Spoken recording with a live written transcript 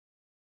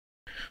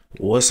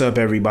What's up,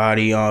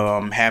 everybody?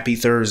 Happy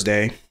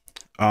Thursday.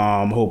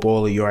 Hope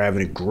all of you are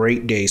having a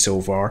great day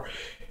so far.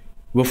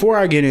 Before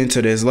I get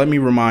into this, let me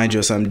remind you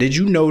of something. Did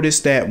you notice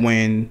that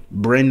when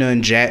Brenda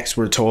and Jax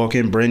were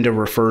talking, Brenda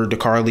referred to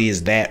Carly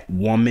as that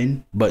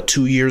woman, but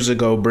 2 years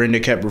ago, Brenda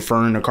kept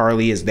referring to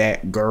Carly as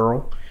that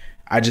girl?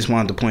 I just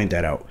wanted to point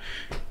that out.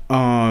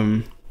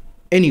 Um,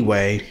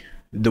 anyway,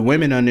 the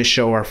women on this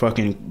show are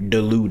fucking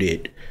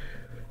deluded.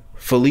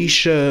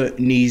 Felicia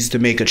needs to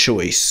make a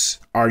choice.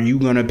 Are you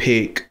gonna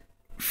pick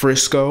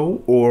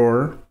Frisco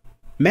or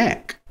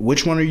Mac?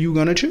 Which one are you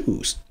gonna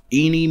choose?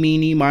 Eeny,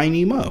 meeny,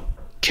 miny, mo.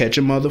 Catch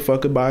a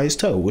motherfucker by his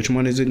toe. Which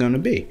one is it gonna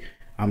be?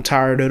 I'm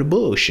tired of the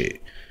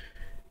bullshit.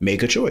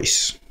 Make a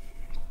choice.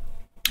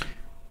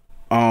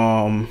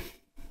 Um.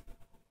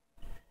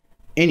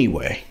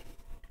 Anyway,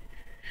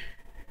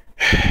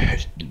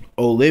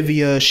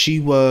 Olivia, she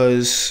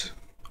was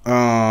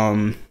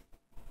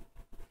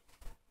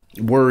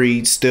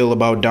worried still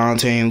about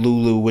Dante and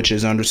Lulu, which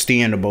is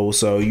understandable.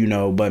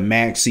 So, but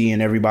Maxie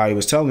and everybody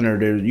was telling her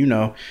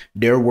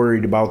they're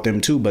worried about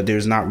them too, but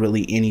there's not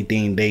really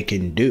anything they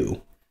can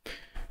do.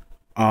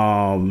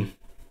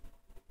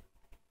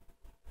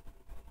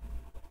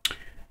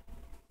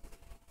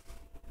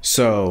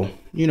 So,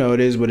 it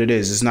is what it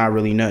is. It's not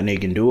really nothing they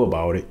can do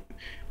about it.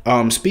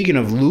 Speaking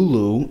of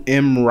Lulu,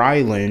 M.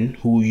 Rylan,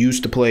 who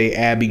used to play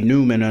Abby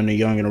Newman on The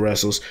Young and the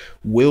Restless,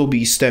 will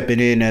be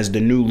stepping in as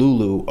the new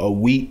Lulu a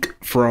week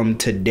from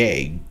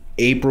today,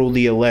 April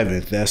the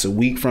 11th. That's a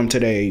week from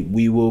today.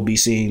 We will be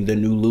seeing the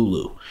new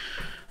Lulu.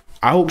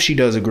 I hope she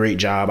does a great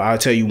job. I'll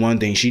tell you one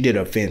thing. She did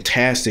a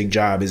fantastic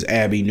job as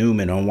Abby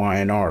Newman on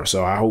YNR.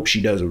 So I hope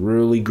she does a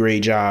really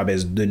great job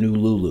as the new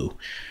Lulu.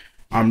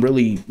 I'm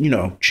really,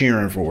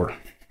 cheering for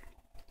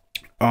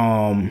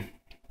her.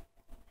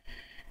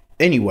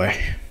 Anyway,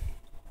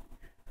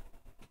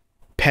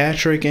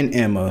 Patrick and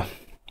Emma.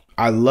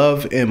 I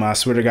love Emma. I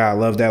swear to God, I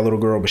love that little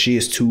girl, but she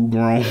is too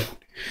grown.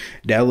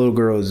 That little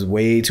girl is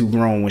way too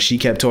grown. When she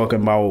kept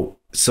talking about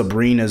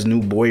Sabrina's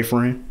new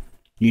boyfriend,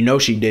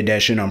 she did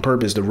that shit on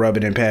purpose to rub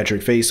it in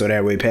Patrick's face so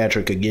that way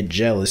Patrick could get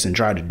jealous and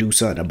try to do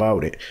something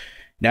about it.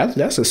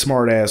 That's a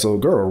smart ass little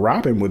girl.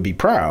 Robin would be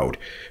proud.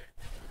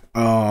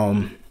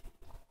 And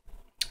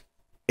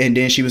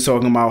then she was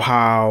talking about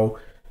how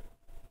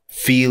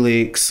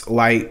Felix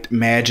liked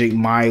Magic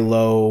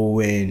Milo,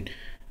 and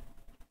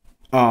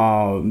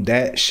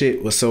that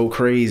shit was so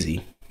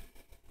crazy.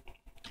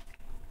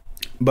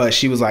 But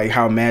she was like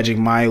how Magic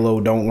Milo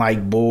don't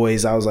like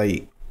boys. I was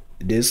like,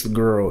 this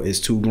girl is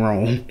too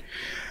grown.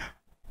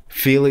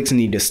 Felix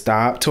need to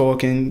stop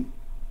talking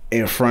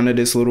in front of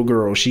this little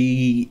girl.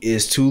 She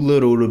is too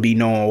little to be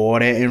knowing all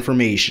that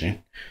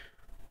information.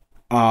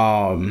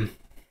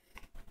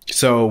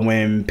 So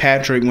when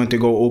Patrick went to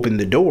go open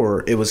the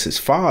door, it was his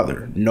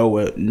father,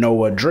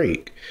 Noah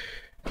Drake,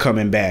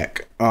 coming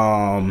back.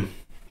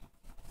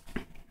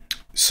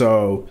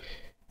 So,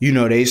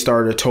 they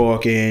started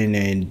talking,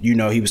 and,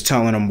 he was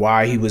telling him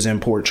why he was in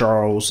Port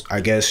Charles,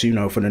 I guess,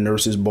 for the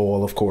nurses'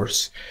 ball, of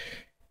course.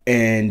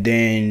 And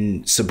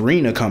then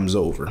Sabrina comes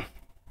over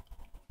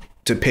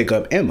to pick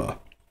up Emma.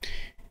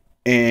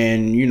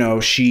 And,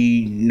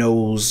 she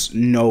knows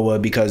Noah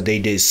because they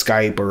did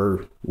Skype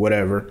or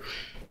whatever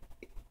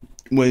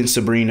when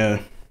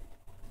Sabrina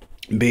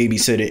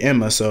babysitted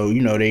Emma. So,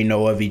 they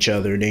know of each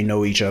other. They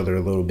know each other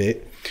a little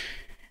bit.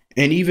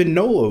 And even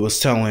Noah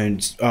was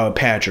telling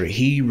Patrick,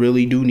 he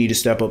really do need to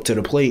step up to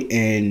the plate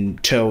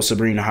and tell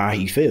Sabrina how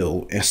he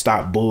feel and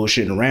stop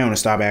bullshitting around and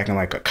stop acting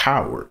like a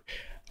coward.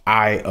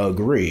 I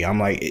agree. I'm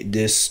like,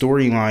 this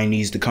storyline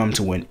needs to come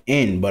to an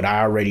end, but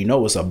I already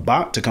know it's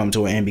about to come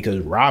to an end because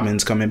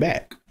Robin's coming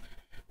back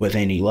with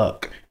any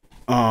luck.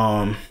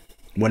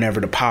 Whenever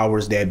the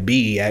powers that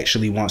be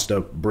actually wants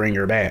to bring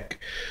her back.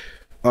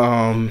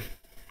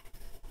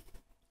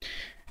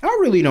 I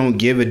really don't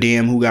give a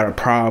damn who got a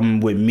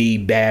problem with me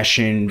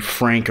bashing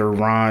Frank or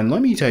Ron.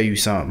 Let me tell you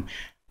something.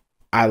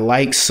 I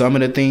like some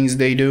of the things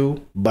they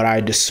do, but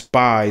I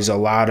despise a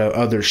lot of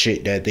other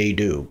shit that they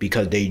do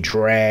because they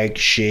drag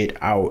shit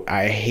out.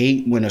 I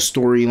hate when a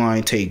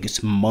storyline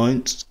takes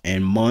months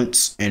and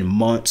months and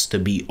months to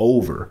be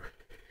over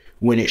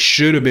when it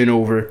should have been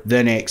over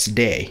the next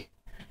day.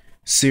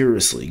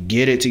 Seriously,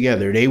 get it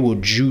together. They will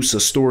juice a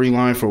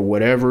storyline for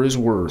whatever it's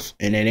worth,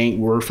 and it ain't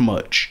worth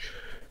much.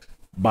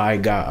 By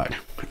God,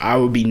 I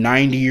would be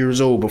 90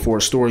 years old before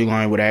a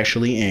storyline would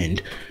actually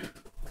end.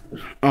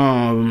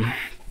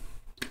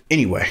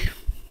 Anyway,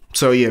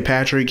 so yeah,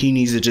 Patrick, he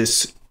needs to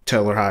just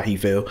tell her how he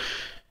feel.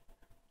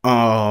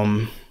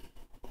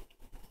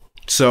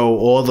 So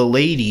all the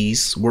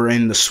ladies were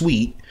in the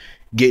suite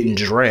getting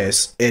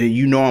dressed,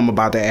 and I'm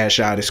about to ask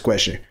y'all this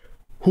question: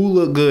 who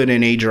looked good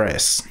in a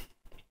dress?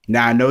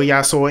 Now, I know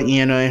y'all saw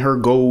Anna in her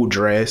gold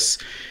dress.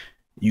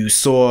 You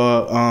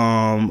saw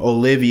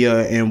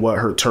Olivia in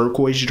her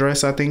turquoise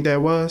dress, I think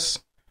that was.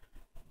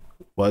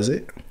 Was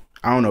it?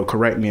 I don't know.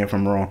 Correct me if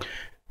I'm wrong.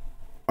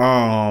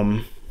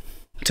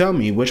 Tell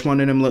me, which one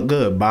of them look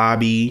good?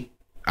 Bobby?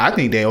 I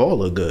think they all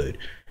look good.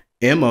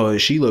 Emma,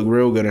 she looked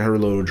real good in her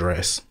little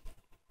dress.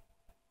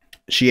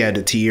 She had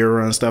the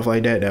tiara and stuff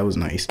like that. That was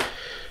nice.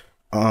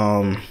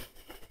 So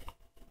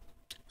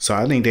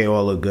I think they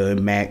all look good.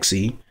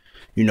 Maxie,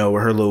 with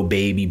her little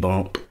baby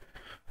bump.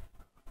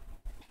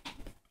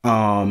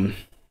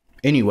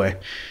 Anyway,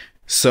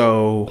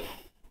 so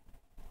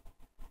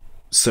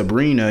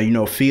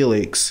Sabrina,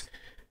 Felix.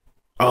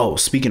 Oh,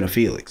 speaking of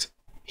Felix,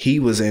 he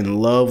was in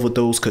love with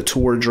those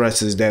couture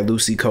dresses that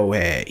Lucy Coe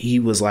had. He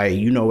was like,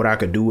 you know what I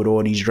could do with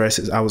all these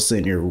dresses? I was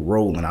sitting here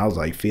rolling. I was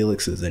like,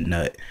 Felix is a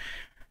nut.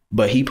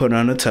 But he put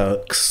on a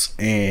tux,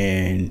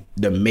 and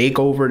the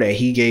makeover that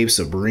he gave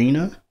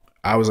Sabrina,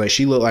 I was like,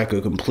 she looked like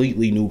a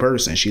completely new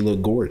person. She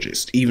looked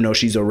gorgeous, even though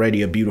she's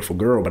already a beautiful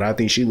girl. But I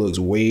think she looks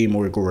way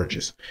more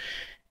gorgeous.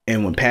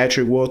 And when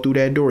Patrick walked through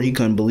that door, he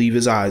couldn't believe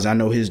his eyes. I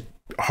know his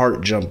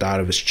heart jumped out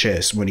of his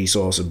chest when he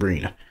saw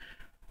Sabrina.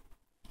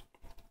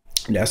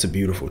 That's a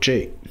beautiful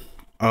chick.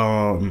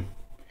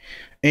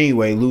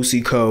 Anyway,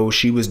 Lucy Coe,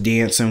 she was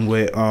dancing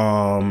with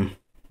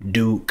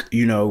Duke,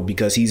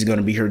 because he's going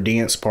to be her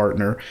dance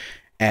partner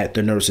at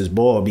the nurse's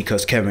ball,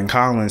 because Kevin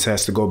Collins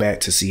has to go back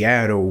to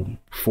Seattle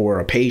for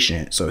a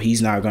patient, so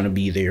he's not going to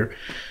be there.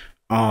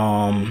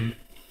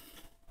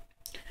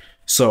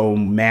 So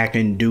Mac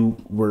and Duke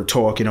were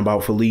talking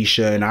about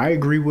Felicia, and I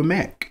agree with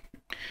Mac.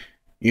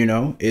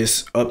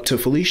 It's up to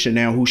Felicia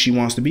now who she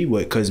wants to be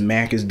with, because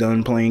Mac is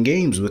done playing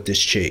games with this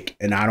chick,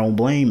 and I don't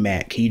blame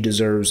Mac. He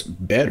deserves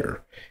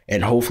better,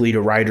 and hopefully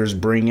the writers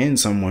bring in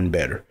someone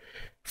better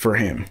for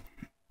him.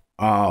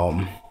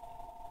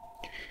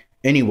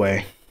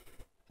 Anyway,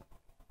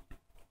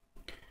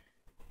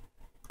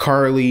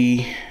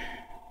 Carly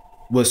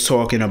was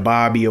talking to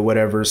Bobby or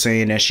whatever,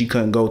 saying that she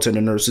couldn't go to the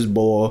nurse's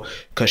ball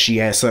because she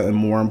had something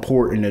more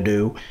important to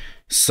do.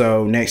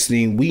 So next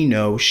thing we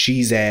know,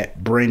 she's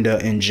at Brenda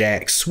and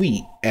Jack's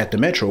suite at the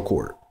Metro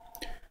Court,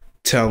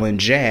 telling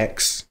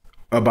Jax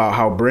about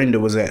how Brenda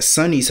was at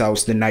Sonny's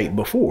house the night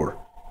before,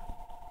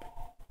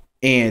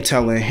 and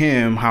telling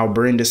him how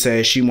Brenda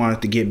said she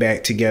wanted to get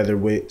back together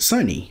with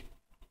Sonny.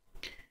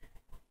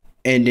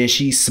 And then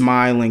she's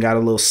smiling, got a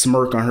little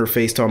smirk on her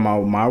face, talking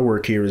about, my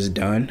work here is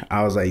done.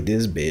 I was like,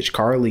 this bitch,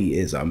 Carly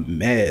is a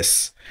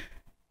mess.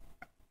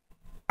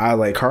 I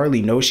like,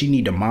 Carly knows she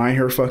need to mind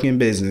her fucking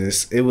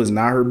business. It was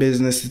not her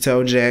business to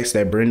tell Jax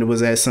that Brenda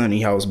was at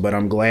Sonny's house, but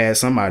I'm glad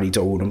somebody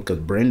told him, because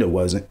Brenda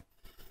wasn't.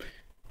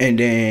 And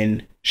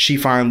then she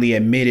finally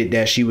admitted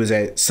that she was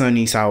at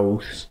Sonny's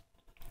house.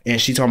 And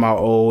she talking about,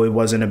 oh, it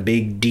wasn't a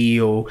big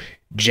deal.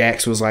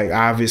 Jax was like,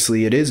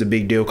 obviously it is a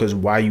big deal, because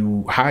why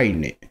you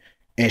hiding it?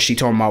 And she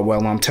talking about,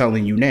 well, I'm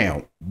telling you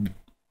now.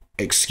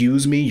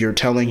 Excuse me? You're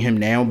telling him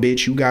now,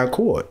 bitch? You got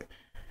caught.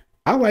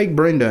 I like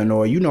Brenda and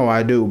all,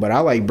 I do, but I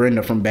like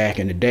Brenda from back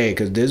in the day,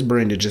 because this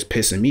Brenda just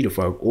pissing me the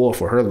fuck off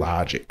for her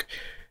logic.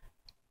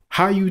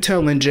 How you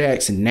telling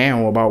Jackson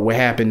now about what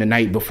happened the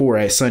night before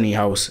at Sonny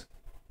house?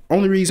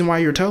 Only reason why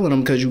you're telling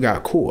him because you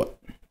got caught.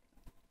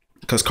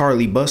 Because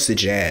Carly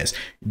busted your ass.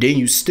 Then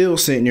you still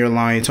sitting there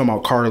lying, talking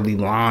about Carly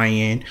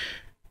lying.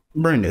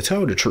 Brenda,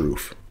 tell the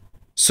truth.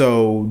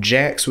 So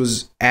Jax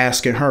was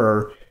asking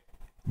her,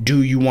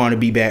 do you want to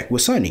be back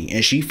with Sonny?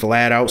 And she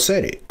flat out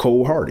said it,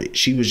 cold-hearted.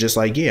 She was just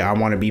like, yeah, I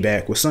want to be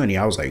back with Sonny.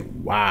 I was like,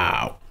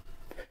 wow.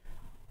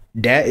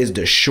 That is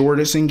the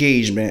shortest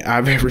engagement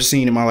I've ever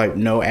seen in my life.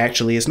 No,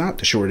 actually, it's not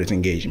the shortest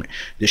engagement.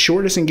 The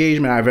shortest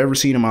engagement I've ever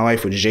seen in my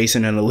life was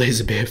Jason and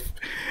Elizabeth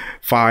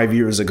 5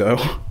 years ago.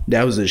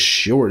 That was the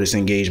shortest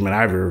engagement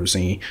I've ever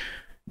seen.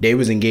 They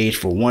was engaged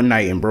for one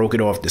night and broke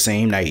it off the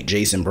same night.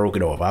 Jason broke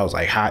it off. I was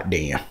like, hot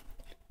damn.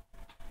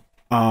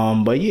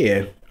 But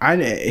yeah,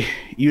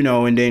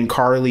 and then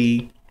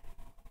Carly,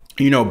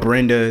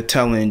 Brenda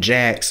telling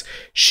Jax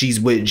she's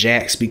with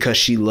Jax because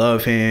she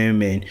love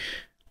him. And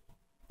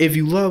if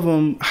you love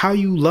him, how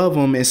you love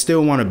him and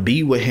still want to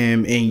be with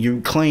him, and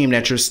you claim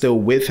that you're still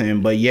with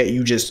him, but yet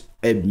you just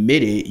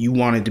admitted you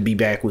wanted to be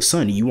back with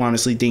Sonny. You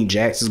honestly think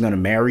Jax is going to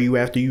marry you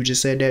after you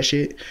just said that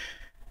shit?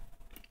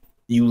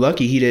 You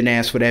lucky he didn't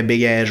ask for that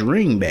big ass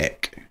ring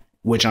back,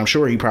 which I'm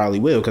sure he probably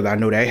will, because I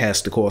know that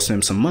has to cost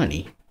him some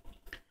money.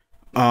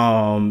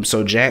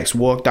 So Jax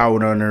walked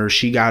out on her.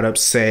 She got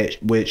upset,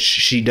 which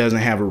she doesn't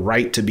have a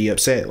right to be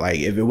upset. Like,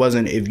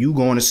 if you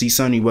going to see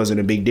Sonny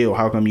wasn't a big deal,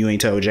 how come you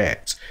ain't tell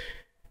Jax?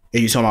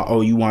 And you talking about,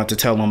 oh, you want to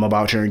tell him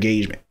about your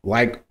engagement.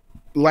 Like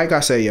I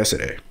said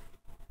yesterday,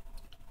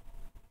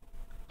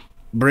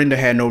 Brenda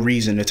had no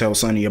reason to tell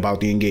Sonny about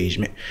the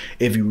engagement.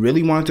 If you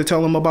really wanted to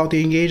tell him about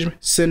the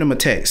engagement, send him a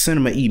text, send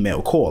him an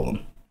email, call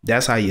him.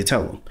 That's how you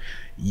tell him.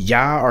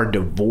 Y'all are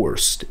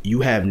divorced.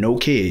 You have no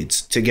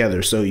kids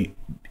together, so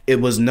it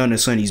was none of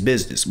Sonny's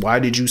business. Why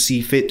did you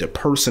see fit to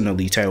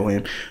personally tell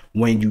him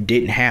when you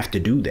didn't have to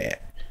do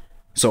that?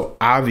 So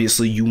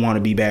obviously you want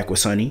to be back with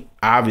Sonny.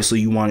 Obviously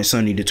you wanted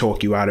Sonny to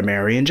talk you out of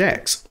marrying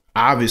Jax.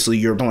 Obviously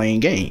you're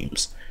playing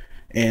games.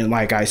 And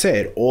like I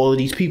said, all of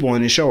these people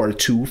on this show are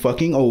too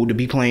fucking old to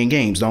be playing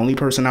games. The only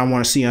person I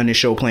want to see on this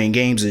show playing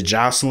games is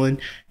Jocelyn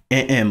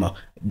and Emma.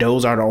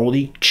 Those are the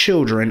only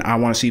children I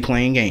want to see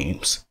playing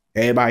games.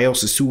 Everybody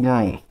else is too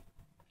grown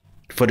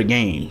for the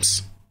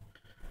games.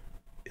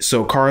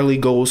 So Carly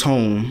goes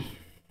home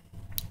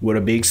with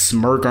a big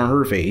smirk on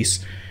her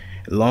face.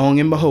 Long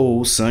and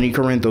behold, Sonny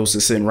Corinthos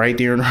is sitting right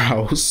there in her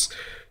house.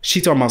 She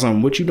talking about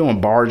something, what you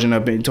doing barging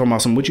up and talking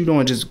about something, what you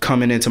doing just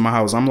coming into my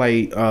house? I'm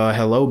like,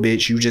 hello,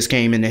 bitch, you just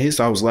came into his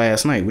house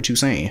last night. What you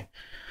saying?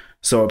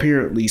 So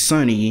apparently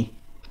Sonny,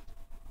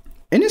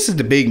 and this is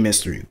the big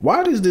mystery.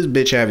 Why does this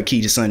bitch have a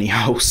key to Sonny's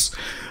house?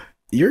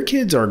 Your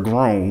kids are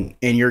grown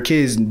and your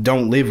kids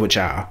don't live with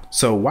y'all.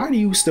 So why do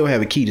you still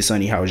have a key to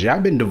Sonny's house? Y'all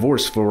been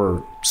divorced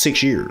for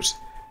 6 years.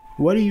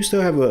 What do you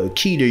still have a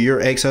key to your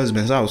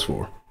ex-husband's house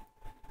for?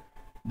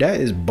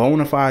 That is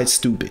bona fide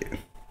stupid.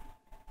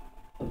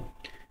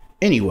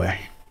 Anyway,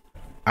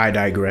 I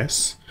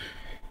digress.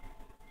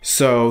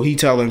 So he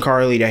telling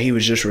Carly that he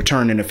was just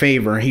returning a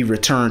favor, and he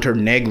returned her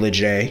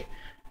negligee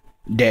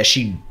that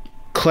she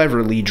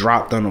cleverly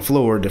dropped on the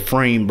floor to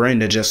frame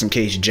Brenda just in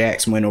case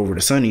Jax went over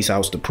to Sonny's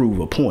house to prove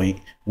a point,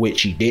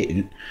 which he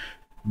didn't.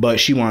 But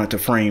she wanted to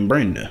frame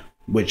Brenda,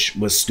 which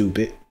was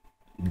stupid.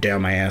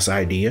 Down my ass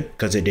idea,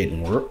 because it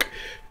didn't work.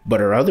 But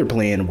her other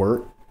plan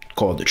worked,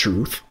 called the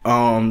truth.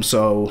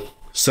 So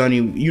Sonny,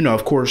 you know,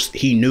 of course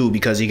he knew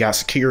because he got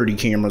security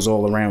cameras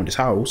all around his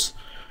house.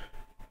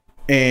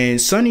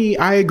 And Sonny,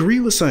 I agree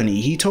with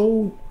Sonny. He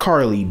told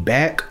Carly,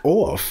 back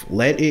off,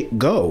 let it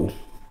go.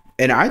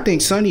 And I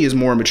think Sonny is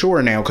more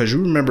mature now, because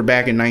you remember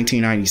back in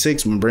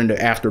 1996 when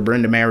after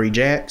Brenda married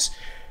Jax,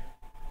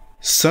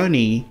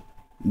 Sonny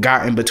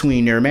got in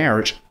between their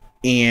marriage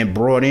and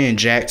brought in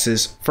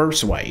Jax's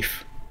first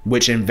wife,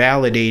 which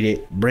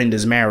invalidated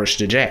Brenda's marriage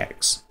to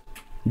Jax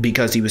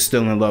because he was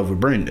still in love with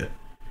Brenda.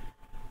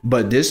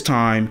 But this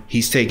time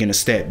he's taking a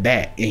step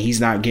back and he's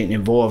not getting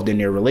involved in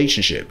their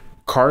relationship.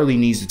 Carly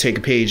needs to take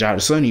a page out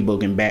of Sonny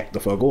book and back the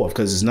fuck off,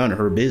 because it's none of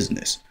her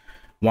business.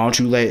 Why don't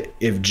you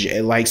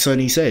like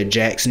Sonny said,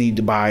 Jax need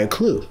to buy a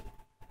clue.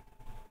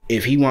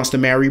 If he wants to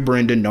marry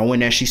Brenda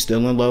knowing that she's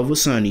still in love with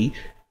Sonny,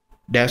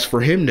 that's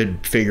for him to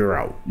figure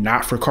out,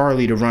 not for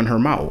Carly to run her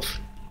mouth.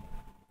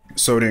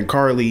 So then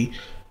Carly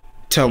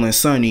telling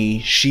Sonny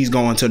she's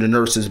going to the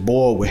nurse's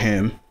ball with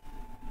him.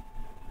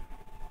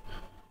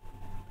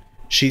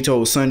 She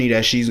told Sonny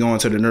that she's going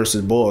to the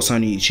nurse's ball.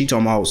 She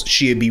told him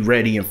she'd be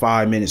ready in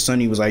 5 minutes.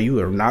 Sonny was like, you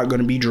are not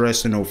going to be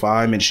dressed in no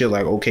 5 minutes. She's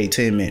like, okay,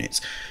 10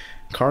 minutes.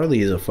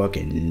 Carly is a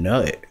fucking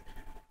nut.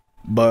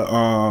 But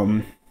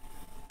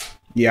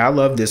yeah, I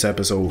love this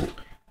episode.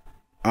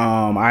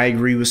 I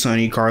agree with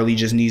Sonny. Carly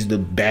just needs to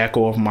back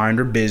off, mind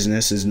her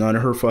business. It's none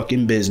of her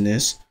fucking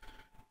business.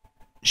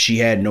 She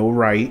had no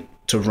right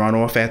to run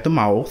off at the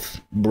mouth.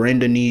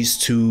 Brenda needs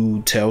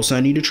to tell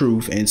Sonny the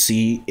truth and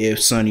see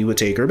if Sonny would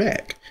take her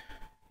back.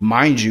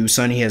 Mind you,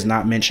 Sonny has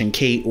not mentioned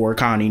Kate or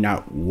Connie,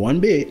 not one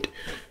bit.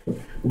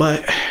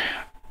 But,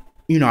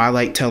 you know, I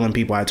like telling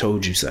people I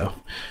told you so.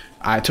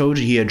 I told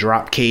you he had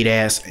dropped Kate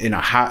ass in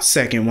a hot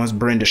second once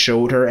Brenda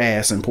showed her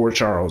ass in Port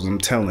Charles. I'm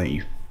telling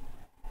you.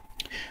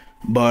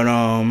 But,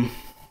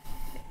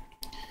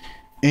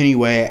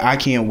 anyway, I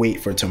can't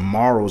wait for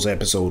tomorrow's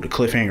episode, the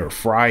Cliffhanger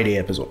Friday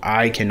episode.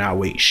 I cannot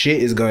wait.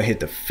 Shit is gonna hit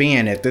the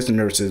fan at this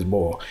nurse's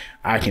ball.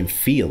 I can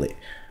feel it.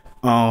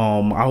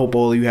 I hope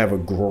all of you have a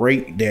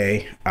great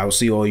day. I'll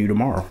see all of you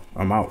tomorrow.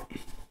 I'm out.